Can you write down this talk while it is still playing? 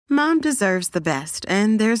Mom deserves the best,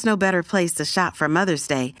 and there's no better place to shop for Mother's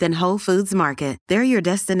Day than Whole Foods Market. They're your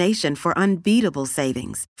destination for unbeatable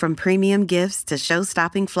savings, from premium gifts to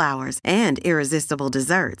show-stopping flowers and irresistible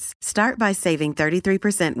desserts. Start by saving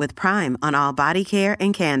 33% with Prime on all body care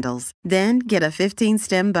and candles. Then get a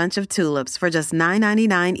 15-stem bunch of tulips for just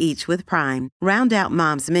 $9.99 each with Prime. Round out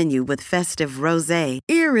Mom's menu with festive rosé,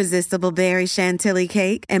 irresistible berry chantilly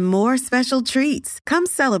cake, and more special treats. Come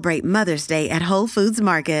celebrate Mother's Day at Whole Foods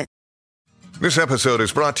Market. This episode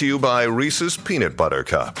is brought to you by Reese's Peanut Butter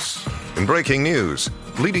Cups. In breaking news,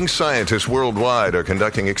 leading scientists worldwide are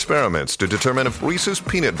conducting experiments to determine if Reese's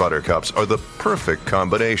Peanut Butter Cups are the perfect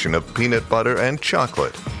combination of peanut butter and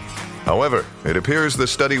chocolate. However, it appears the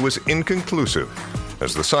study was inconclusive,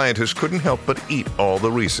 as the scientists couldn't help but eat all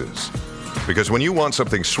the Reese's. Because when you want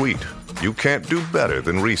something sweet, you can't do better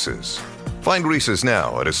than Reese's. Find Reese's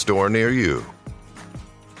now at a store near you.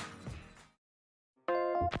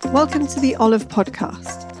 Welcome to the Olive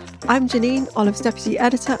Podcast. I'm Janine, Olive's deputy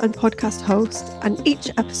editor and podcast host, and each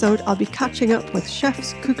episode I'll be catching up with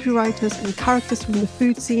chefs, cookery writers and characters from the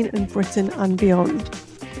food scene in Britain and beyond.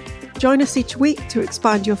 Join us each week to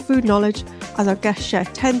expand your food knowledge as our guests share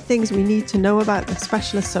 10 things we need to know about the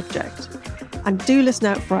specialist subject. And do listen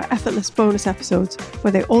out for our effortless bonus episodes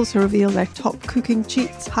where they also reveal their top cooking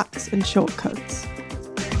cheats, hacks and shortcuts.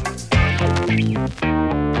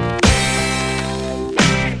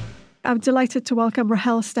 I'm delighted to welcome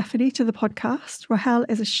Rahel Stephanie to the podcast. Rahel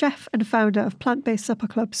is a chef and founder of plant-based supper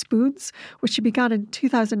club Spoons, which she began in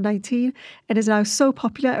 2019 and is now so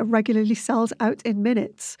popular it regularly sells out in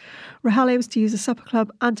minutes. Rahel aims to use the supper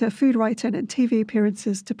club and her food writing and TV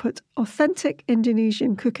appearances to put authentic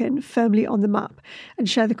Indonesian cooking firmly on the map and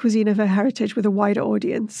share the cuisine of her heritage with a wider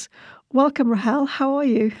audience. Welcome, Rahel. How are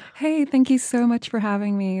you? Hey, thank you so much for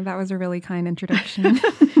having me. That was a really kind introduction.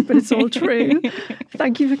 But it's all true.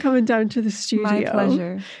 Thank you for coming down to the studio. My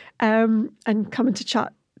pleasure. And coming to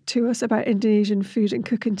chat to us about Indonesian food and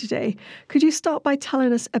cooking today. Could you start by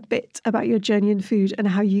telling us a bit about your journey in food and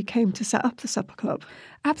how you came to set up the supper club?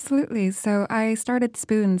 Absolutely. So I started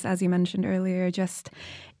Spoons, as you mentioned earlier, just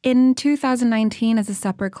in 2019 as a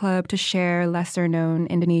supper club to share lesser-known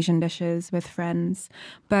Indonesian dishes with friends.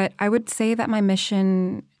 But I would say that my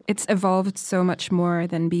mission, it's evolved so much more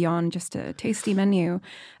than beyond just a tasty menu,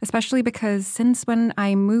 especially because since when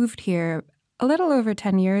I moved here a little over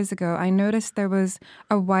 10 years ago, I noticed there was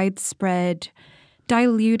a widespread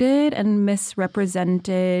diluted and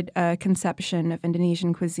misrepresented conception of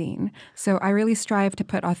Indonesian cuisine. So I really strive to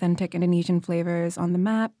put authentic Indonesian flavors on the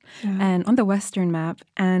map and on the Western map.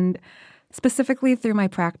 And specifically through my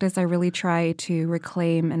practice, I really try to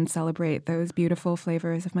reclaim and celebrate those beautiful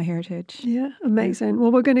flavors of my heritage. Yeah, amazing.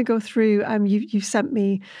 Well, we're going to go through, you've sent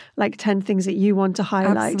me like 10 things that you want to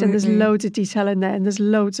highlight. Absolutely. And there's loads of detail in there and there's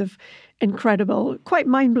loads of incredible, quite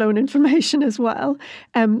mind-blowing information as well.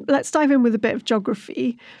 Let's dive in with a bit of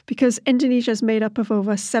geography because Indonesia is made up of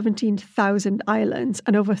over 17,000 islands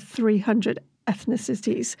and over 300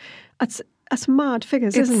 ethnicities. That's mad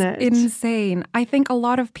figures, isn't it? It's insane. I think a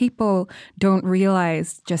lot of people don't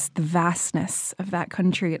realize just the vastness of that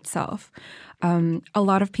country itself. A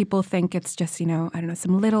lot of people think it's just,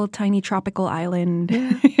 some little tiny tropical island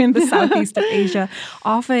in the southeast of Asia.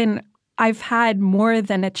 Often I've had more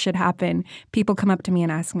than it should happen. People come up to me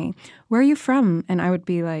and ask me, where are you from? And I would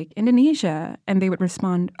be like, Indonesia. And they would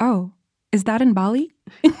respond, oh, is that in Bali?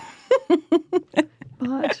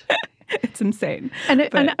 But it's insane. And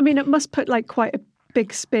it must put like quite a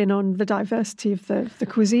big spin on the diversity of the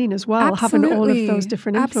cuisine as well, Absolutely. having all of those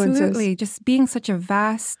different influences. Absolutely. Just being such a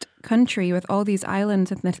vast country with all these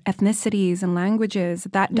islands and ethnicities and languages,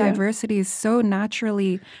 that diversity is so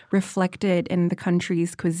naturally reflected in the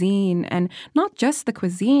country's cuisine. And not just the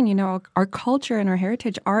cuisine, our culture and our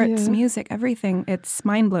heritage, arts, music, everything. It's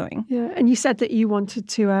mind-blowing. Yeah, and you said that you wanted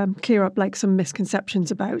to clear up like some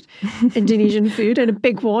misconceptions about Indonesian food, and a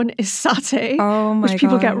big one is satay, which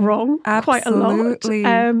people get wrong quite a lot.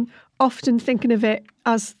 Often thinking of it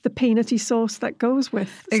as the peanutty sauce that goes with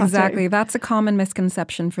satay. Exactly. That's a common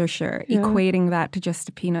misconception for sure, equating that to just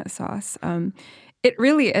a peanut sauce. It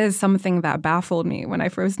really is something that baffled me when I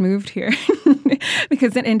first moved here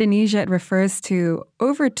because in Indonesia it refers to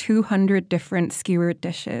over 200 different skewered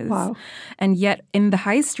dishes. Wow. And yet in the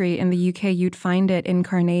high street in the UK you'd find it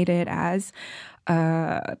incarnated as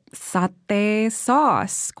satay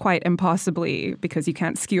sauce, quite impossibly, because you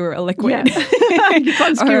can't skewer a liquid. Yeah. You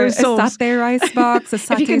can't skewer a sauce. A satay rice box, a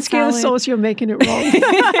satay If you can skewer a salad. sauce, you're making it wrong.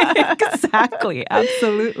 Exactly,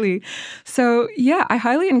 absolutely. So yeah, I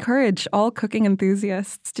highly encourage all cooking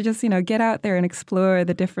enthusiasts to just, get out there and explore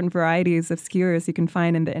the different varieties of skewers you can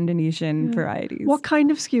find in the Indonesian varieties. What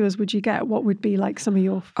kind of skewers would you get? What would be like some of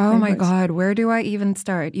your Oh my favorites? God, where do I even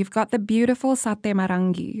start? You've got the beautiful satay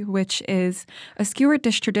marangi, which is a skewer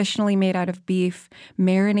dish traditionally made out of beef,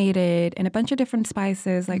 marinated in a bunch of different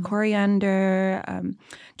spices like coriander,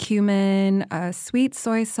 cumin, sweet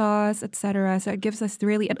soy sauce, etc. So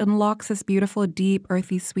it unlocks this beautiful, deep,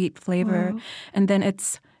 earthy, sweet flavor. Wow. And then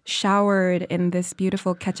it's showered in this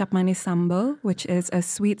beautiful kecap manis sambal, which is a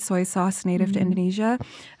sweet soy sauce native to Indonesia.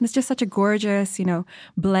 And it's just such a gorgeous,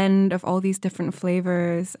 blend of all these different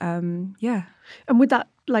flavors. Yeah. And would that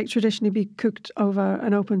traditionally be cooked over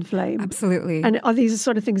an open flame? Absolutely. And are these the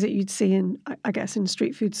sort of things that you'd see in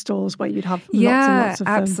street food stalls where you'd have lots and lots of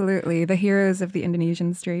them? Absolutely. The heroes of the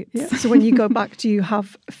Indonesian streets. Yeah. So when you go back, do you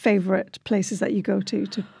have favourite places that you go to?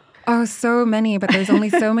 Oh, so many, but there's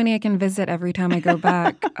only so many I can visit every time I go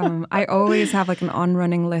back. I always have an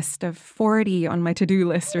on-running list of 40 on my to-do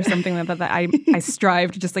list or something like that I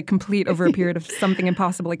strive to just complete over a period of something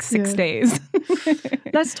impossible, 6 days.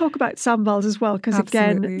 Let's talk about sambals as well, because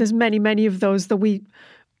again, there's many, many of those that we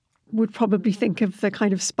would probably think of the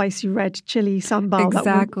kind of spicy red chili sambal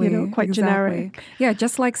Exactly. that would, quite generic. Yeah,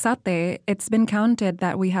 just like satay, it's been counted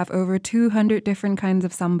that we have over 200 different kinds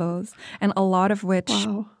of sambals, and a lot of which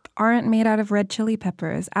aren't made out of red chili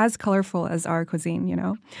peppers, as colorful as our cuisine,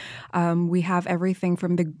 We have everything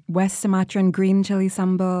from the West Sumatran green chili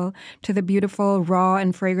sambal to the beautiful raw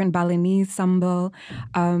and fragrant Balinese sambal.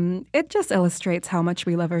 It just illustrates how much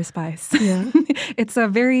we love our spice. Yeah. It's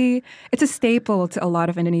a staple to a lot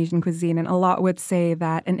of Indonesian cuisine, and a lot would say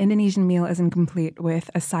that an Indonesian meal isn't complete with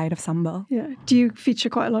a side of sambal. Yeah. Do you feature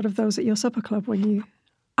quite a lot of those at your supper club when you...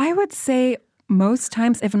 I would say most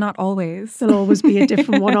times, if not always. There'll always be a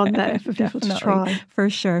different one on there for people to try. For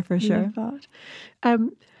sure. Love that.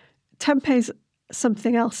 Tempeh's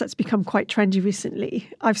something else that's become quite trendy recently.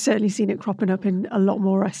 I've certainly seen it cropping up in a lot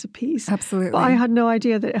more recipes. Absolutely. But I had no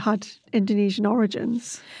idea that it had Indonesian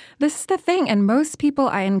origins. This is the thing, and most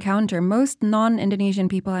non-Indonesian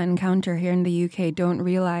people I encounter here in the UK don't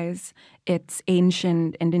realize its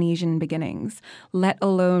ancient Indonesian beginnings, let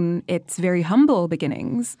alone its very humble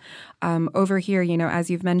beginnings. Over here, as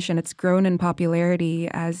you've mentioned, it's grown in popularity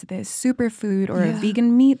as this superfood or a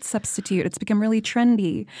vegan meat substitute. It's become really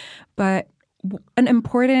trendy. But an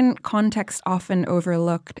important context often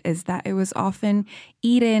overlooked is that it was often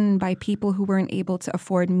eaten by people who weren't able to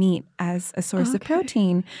afford meat as a source of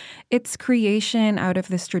protein. Its creation out of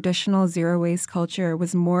this traditional zero-waste culture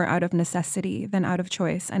was more out of necessity than out of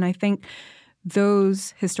choice. And I think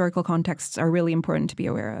those historical contexts are really important to be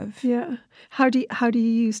aware of. Yeah. How do you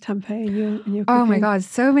use tempeh in your cooking? Oh my God,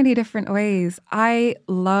 so many different ways. I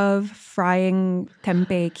love frying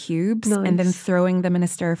tempeh cubes and then throwing them in a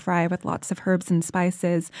stir fry with lots of herbs and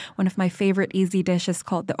spices. One of my favorite easy dishes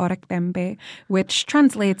called the orek tempeh, which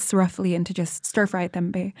translates roughly into just stir fry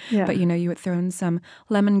tempeh. Yeah. But you would throw in some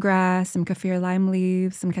lemongrass, some kaffir lime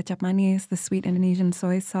leaves, some kecap manis, the sweet Indonesian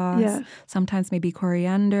soy sauce, sometimes maybe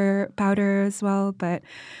coriander powder as well. But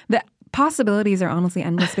the possibilities are honestly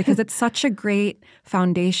endless because it's such a great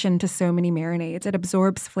foundation to so many marinades. It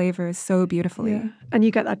absorbs flavors so beautifully. Yeah. And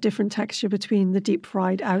you get that different texture between the deep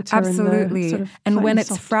fried outer Absolutely. and the sort of and when it's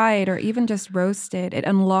soft. fried or even just roasted, it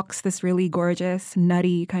unlocks this really gorgeous,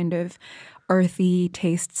 nutty kind of earthy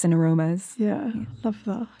tastes and aromas. Yeah. Love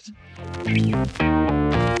that.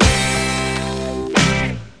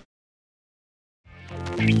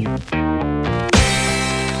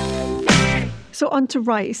 So on to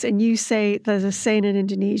rice, and you say there's a saying in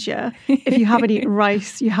Indonesia, if you haven't eaten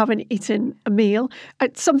rice, you haven't eaten a meal.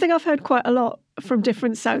 It's something I've heard quite a lot from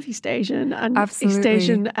different Southeast Asian and East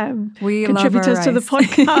Asian contributors to the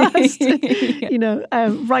podcast.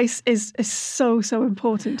 Rice is so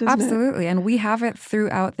important, isn't it? Absolutely. And we have it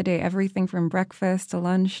throughout the day, everything from breakfast to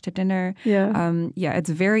lunch to dinner. Yeah. It's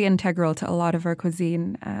very integral to a lot of our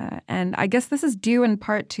cuisine. And I guess this is due in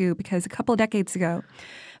part to because a couple decades ago,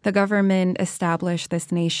 the government established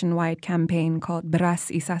this nationwide campaign called Beras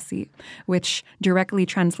Isasi, which directly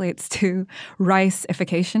translates to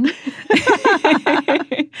rice-ification.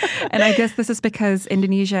 And I guess this is because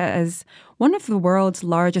Indonesia is one of the world's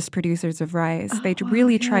largest producers of rice. They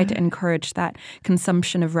really tried to encourage that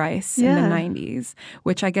consumption of rice in the 90s,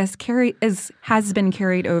 which I guess has been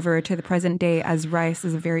carried over to the present day as rice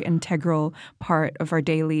is a very integral part of our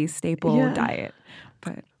daily staple diet.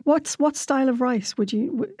 But What style of rice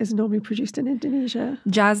is normally produced in Indonesia?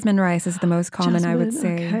 Jasmine rice is the most common, I would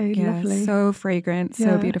say. Okay, lovely. So fragrant,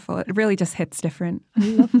 so beautiful. It really just hits different. I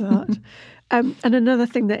love that. And another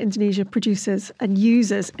thing that Indonesia produces and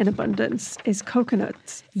uses in abundance is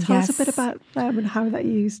coconuts. Tell us a bit about them and how they're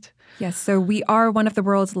used. Yes, so we are one of the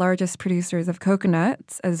world's largest producers of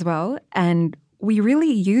coconuts as well. And we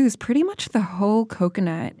really use pretty much the whole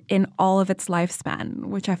coconut in all of its lifespan,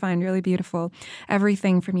 which I find really beautiful.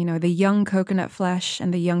 Everything from, the young coconut flesh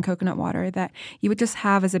and the young coconut water that you would just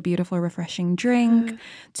have as a beautiful, refreshing drink,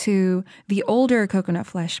 to the older coconut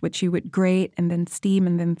flesh, which you would grate and then steam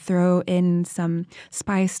and then throw in some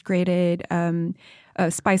spice-grated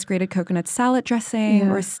coconut salad dressing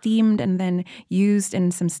or steamed and then used in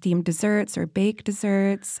some steamed desserts or baked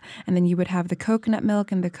desserts. And then you would have the coconut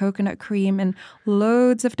milk and the coconut cream and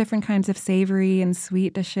loads of different kinds of savory and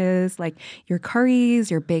sweet dishes like your curries,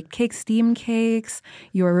 your baked cakes, steamed cakes,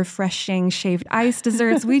 your refreshing shaved ice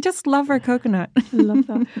desserts. We just love our coconut. I love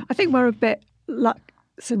that. I think we're a bit lax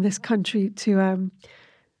in this country to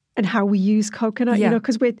and how we use coconut,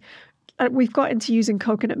 because we've got into using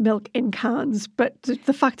coconut milk in cans, but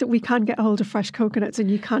the fact that we can get a hold of fresh coconuts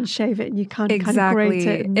and you can shave it and you can kind of grate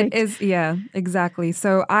it. It is, exactly.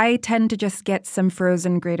 So I tend to just get some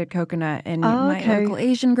frozen grated coconut in my local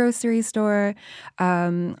Asian grocery store.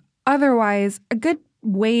 Otherwise, a good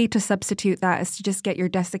way to substitute that is to just get your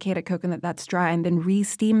desiccated coconut that's dry and then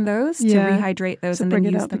re-steam those to rehydrate those and then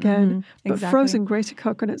use them again. Mm-hmm. But exactly. Frozen grated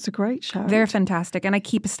coconuts are great, shout. They're fantastic, and I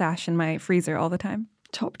keep a stash in my freezer all the time.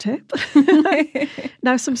 Top tip.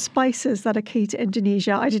 Now, some spices that are key to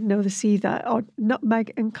Indonesia, I didn't know this either, are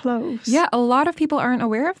nutmeg and cloves. Yeah, a lot of people aren't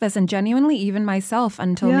aware of this, and genuinely even myself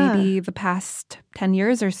until maybe the past 10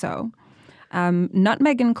 years or so.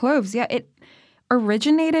 Nutmeg and cloves, it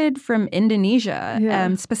originated from Indonesia,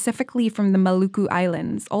 specifically from the Maluku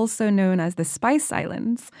Islands, also known as the Spice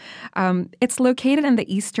Islands. It's located in the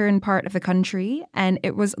eastern part of the country, and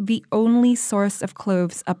it was the only source of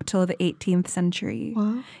cloves up till the 18th century.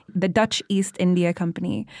 Wow. The Dutch East India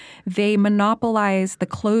Company, they monopolized the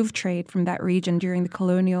clove trade from that region during the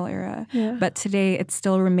colonial era. Yeah. But today it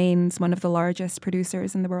still remains one of the largest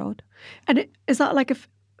producers in the world. And is that like a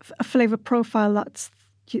flavor profile that's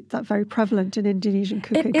very prevalent in Indonesian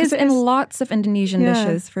cooking? It is in lots of Indonesian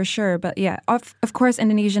dishes, for sure. But of course,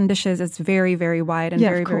 Indonesian dishes is very, very wide and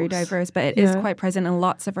very, very diverse. But it is quite present in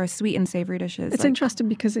lots of our sweet and savory dishes. It's interesting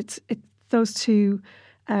because those two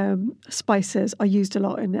spices are used a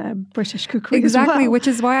lot in British cookery exactly, as well. Which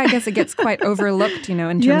is why I guess it gets quite overlooked, in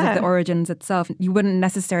terms of the origins itself. You wouldn't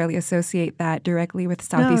necessarily associate that directly with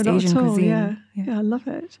Southeast Asian cuisine. Yeah, I love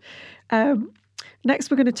it. Next,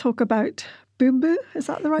 we're going to talk about bumbu, is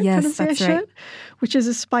that the right pronunciation? That's right. Which is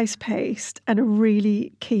a spice paste and a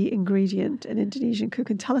really key ingredient in Indonesian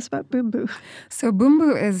cooking. Tell us about bumbu. So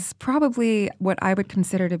bumbu is probably what I would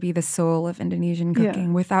consider to be the soul of Indonesian cooking.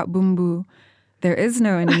 Yeah. Without bumbu, there is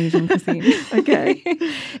no Indonesian cuisine. Okay.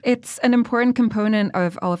 It's an important component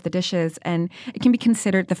of all of the dishes, and it can be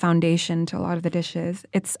considered the foundation to a lot of the dishes.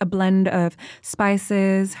 It's a blend of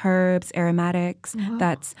spices, herbs, aromatics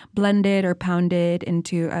that's blended or pounded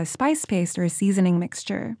into a spice paste or a seasoning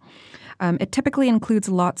mixture. It typically includes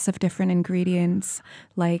lots of different ingredients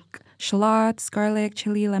like shallots, garlic,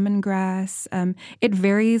 chili, lemongrass. It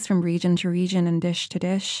varies from region to region and dish to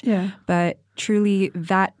dish. Yeah. But truly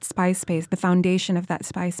that spice paste, the foundation of that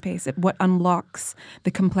spice paste, what unlocks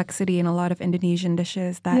the complexity in a lot of Indonesian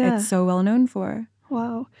dishes that it's so well known for.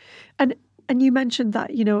 Wow. And you mentioned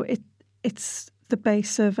that, it's the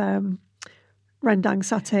base of rendang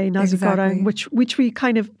satay, nasi goreng, which we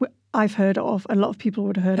kind of... I've heard of, a lot of people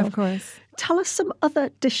would have heard of. Of course. Tell us some other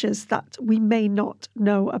dishes that we may not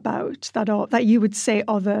know about that you would say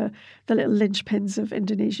are the little linchpins of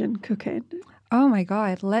Indonesian cooking. Oh my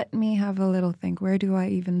God, let me have a little think. Where do I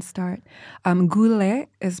even start? Gulai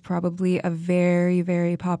is probably a very,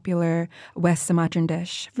 very popular West Sumatran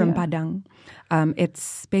dish from Padang.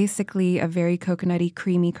 It's basically a very coconutty,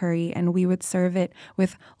 creamy curry, and we would serve it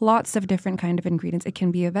with lots of different kind of ingredients. It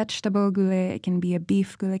can be a vegetable gulai, it can be a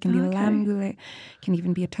beef gulai, it can be a lamb gulai, it can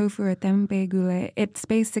even be a tofu or tempeh gulai. It's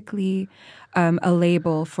basically a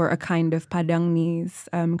label for a kind of Padangese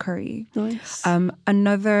curry. Nice.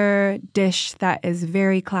 Another dish that is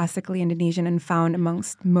very classically Indonesian and found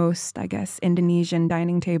amongst most, I guess, Indonesian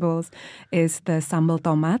dining tables is the sambal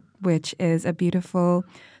tomat, which is a beautiful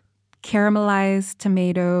caramelized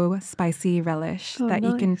tomato spicy relish that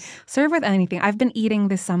you can serve with anything. I've been eating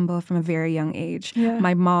this sambal from a very young age. Yeah.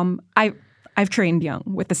 My mom, I've trained young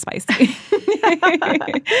with the spicy.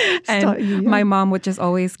 And my mom would just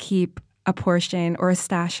always keep a portion or a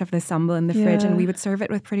stash of the sambal in the fridge, and we would serve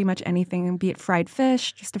it with pretty much anything, be it fried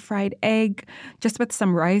fish, just a fried egg, just with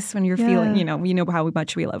some rice when you're feeling, you know how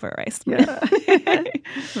much we love our rice. Yeah.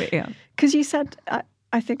 But yeah. Because you said,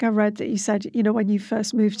 I think I read that you said, when you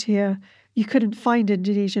first moved here, you couldn't find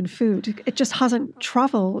Indonesian food. It just hasn't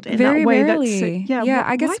traveled in Very that way. rarely.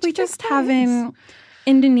 I guess we just haven't.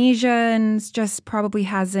 Indonesians just probably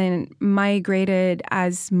hasn't migrated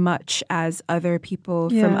as much as other people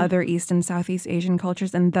from other East and Southeast Asian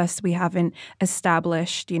cultures, and thus we haven't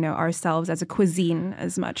established, ourselves as a cuisine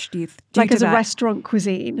as much. As a restaurant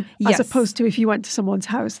cuisine, as opposed to if you went to someone's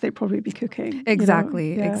house, they'd probably be cooking.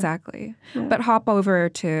 Exactly. Yeah. But hop over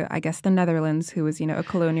to, I guess, the Netherlands, who was, a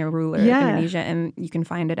colonial ruler of Indonesia, and you can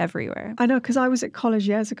find it everywhere. I know, because I was at college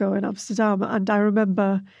years ago in Amsterdam, and I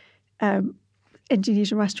remember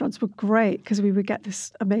Indonesian restaurants were great because we would get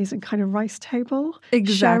this amazing kind of rice table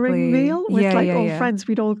sharing meal with all friends.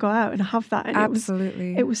 We'd all go out and have that. And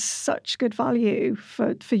absolutely. It was such good value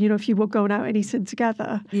for if you were going out and eating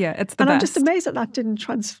together. Yeah, it's the best. And I'm just amazed that didn't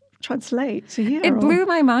translate to here. It blew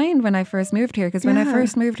my mind when I first moved here, because when I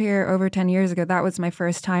first moved here over 10 years ago, that was my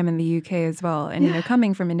first time in the UK as well. And,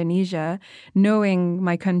 coming from Indonesia, knowing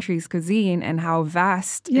my country's cuisine and how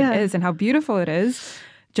vast it is and how beautiful it is,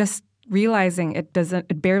 just realizing it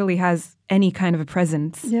barely has any kind of a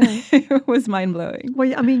presence. It was mind-blowing.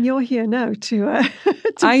 Well, I mean, you're here now to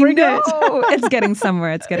I bring know. it. It's getting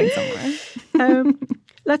somewhere.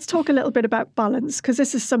 Let's talk a little bit about balance, because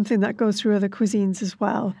this is something that goes through other cuisines as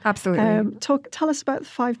well. Absolutely. Tell us about the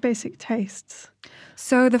 5 basic tastes.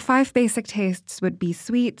 So the 5 basic tastes would be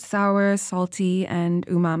sweet, sour, salty, and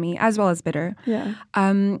umami, as well as bitter. Yeah.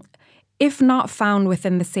 If not found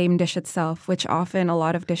within the same dish itself, which often a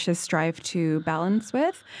lot of dishes strive to balance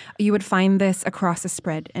with, you would find this across a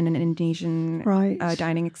spread in an Indonesian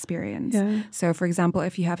dining experience. Yeah. So, for example,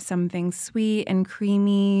 if you have something sweet and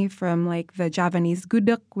creamy from like the Javanese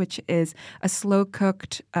gudeg, which is a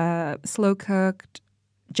slow-cooked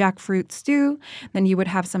jackfruit stew, then you would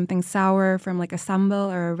have something sour from like a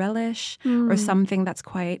sambal or a relish, or something that's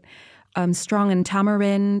quite strong in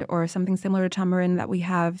tamarind, or something similar to tamarind that we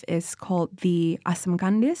have is called the asam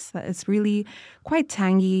kandis. That is really quite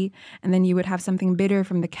tangy. And then you would have something bitter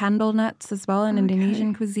from the candle nuts as well in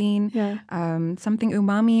Indonesian cuisine. Yeah. Something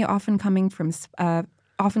umami, often coming from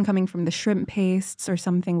the shrimp pastes, or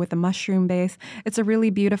something with a mushroom base. It's a really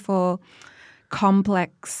beautiful,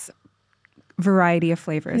 complex variety of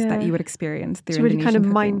flavors that you would experience through Indonesian It's a really kind of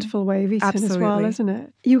cooking. Mindful way of eating as well, isn't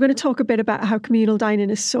it? You're going to talk a bit about how communal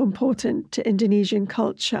dining is so important to Indonesian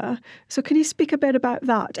culture. So can you speak a bit about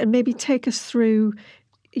that and maybe take us through,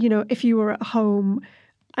 if you were at home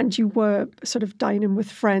and you were sort of dining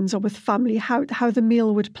with friends or with family, how the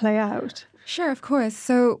meal would play out? Sure, of course.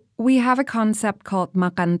 So we have a concept called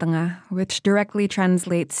makan tengah, which directly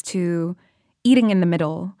translates to eating in the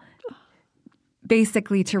middle,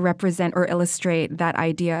 basically to represent or illustrate that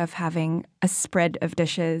idea of having a spread of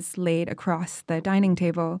dishes laid across the dining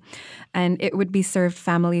table. And it would be served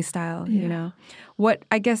family style, What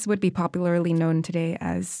I guess would be popularly known today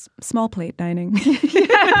as small plate dining.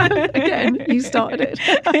 Again, you started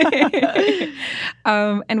it.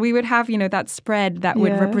 And we would have, that spread that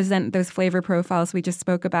would represent those flavor profiles we just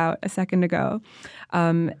spoke about a second ago.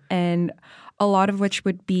 And a lot of which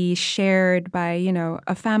would be shared by,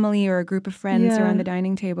 a family or a group of friends around the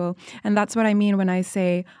dining table. And that's what I mean when I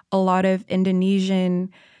say a lot of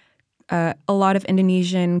Indonesian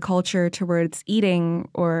culture towards eating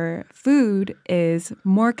or food is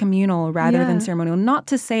more communal rather than ceremonial. Not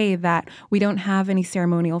to say that we don't have any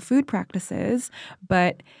ceremonial food practices,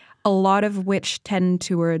 but a lot of which tend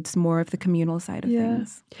towards more of the communal side of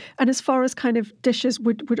things. And as far as kind of dishes,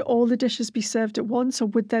 would all the dishes be served at once, or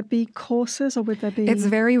would there be courses, or would there be... It's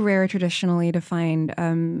very rare traditionally to find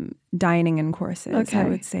dining in courses, I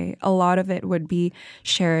would say. A lot of it would be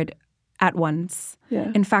shared at once.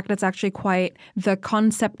 Yeah. In fact, it's actually the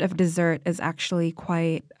concept of dessert is actually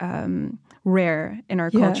quite rare in our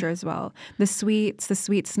culture as well. The sweet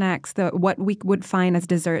snacks, what we would find as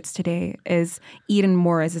desserts today is eaten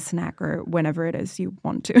more as a snack or whenever it is you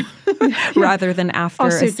want to, rather than after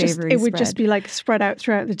a savory It would spread. just be like spread out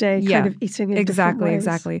throughout the day, kind of eating in different ways.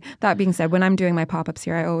 Exactly. That being said, when I'm doing my pop-ups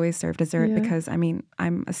here, I always serve dessert because, I'm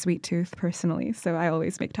a sweet tooth personally, so I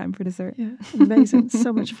always make time for dessert. Yeah, amazing.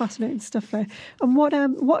 So much fascinating stuff there. And what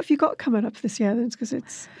have you got coming up this year then? Because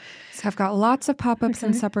it's... So I've got lots of pop-ups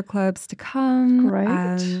and supper clubs to come.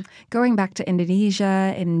 Great. Going back to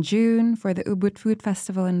Indonesia in June for the Ubud Food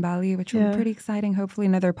Festival in Bali, which will be pretty exciting. Hopefully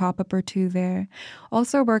another pop-up or two there.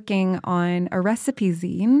 Also working on a recipe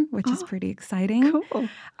zine, which is pretty exciting. Cool.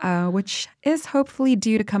 Which is hopefully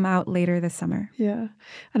due to come out later this summer. Yeah.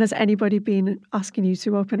 And has anybody been asking you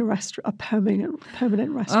to open a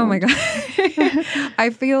permanent restaurant? Oh my God. I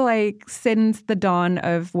feel like since the dawn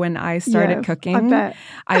of when I started cooking, I bet.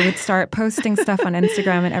 I would start posting stuff on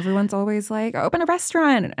Instagram and everyone's always like, open a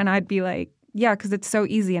restaurant. And I'd be like, yeah, because it's so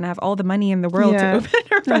easy and I have all the money in the world to open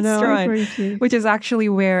a restaurant. I agree with you. Which is actually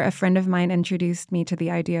where a friend of mine introduced me to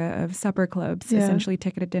the idea of supper clubs, essentially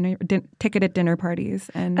ticketed dinner parties.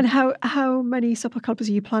 And how many supper clubs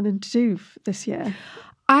are you planning to do this year?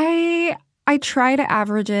 I try to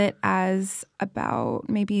average it as about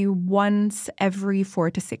maybe once every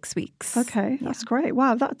 4 to 6 weeks. Okay, that's great.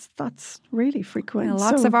 Wow, that's really frequent. And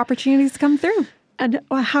lots of opportunities come through. And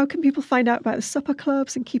how can people find out about the supper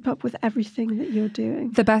clubs and keep up with everything that you're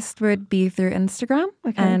doing? The best would be through Instagram.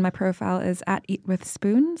 Okay. And my profile is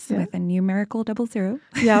 @eatwithspoons with a numerical 00.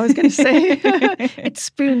 Yeah, I was going to say it's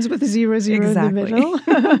spoons with a 00 in the middle.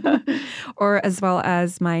 Or as well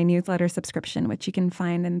as my newsletter subscription, which you can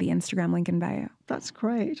find in the Instagram link in bio. That's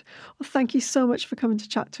great. Well, thank you so much for coming to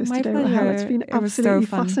chat to us today, pleasure. Rahel. It's been absolutely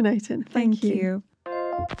fascinating. Thank you.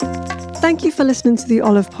 Thank you for listening to the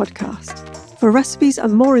Olive Podcast. For recipes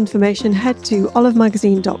and more information, head to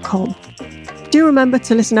olivemagazine.com. Do remember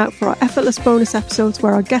to listen out for our effortless bonus episodes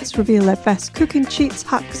where our guests reveal their best cooking cheats,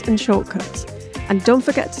 hacks and shortcuts. And don't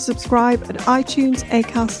forget to subscribe at iTunes,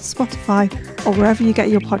 Acast, Spotify or wherever you get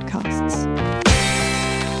your podcasts.